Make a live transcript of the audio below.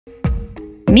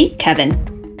Meet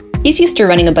Kevin. He's used to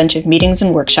running a bunch of meetings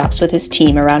and workshops with his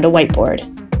team around a whiteboard.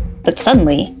 But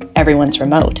suddenly, everyone's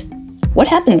remote. What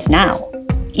happens now?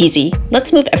 Easy,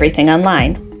 let's move everything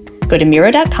online. Go to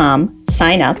Miro.com,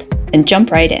 sign up, and jump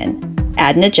right in.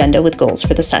 Add an agenda with goals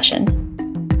for the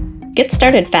session. Get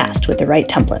started fast with the right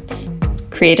templates.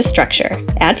 Create a structure,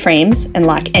 add frames, and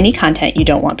lock any content you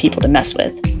don't want people to mess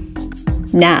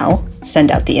with. Now, send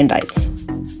out the invites.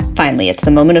 Finally, it's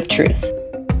the moment of truth.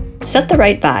 Set the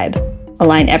right vibe.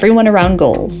 Align everyone around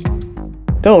goals.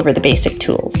 Go over the basic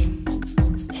tools.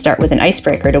 Start with an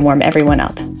icebreaker to warm everyone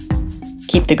up.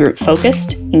 Keep the group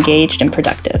focused, engaged, and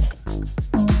productive.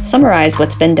 Summarize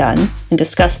what's been done and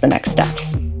discuss the next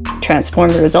steps.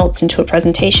 Transform the results into a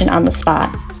presentation on the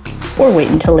spot, or wait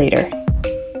until later.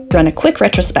 Run a quick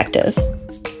retrospective.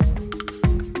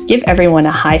 Give everyone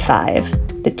a high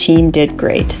five. The team did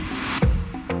great.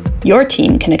 Your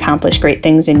team can accomplish great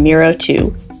things in Miro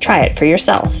too. Try it for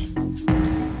yourself.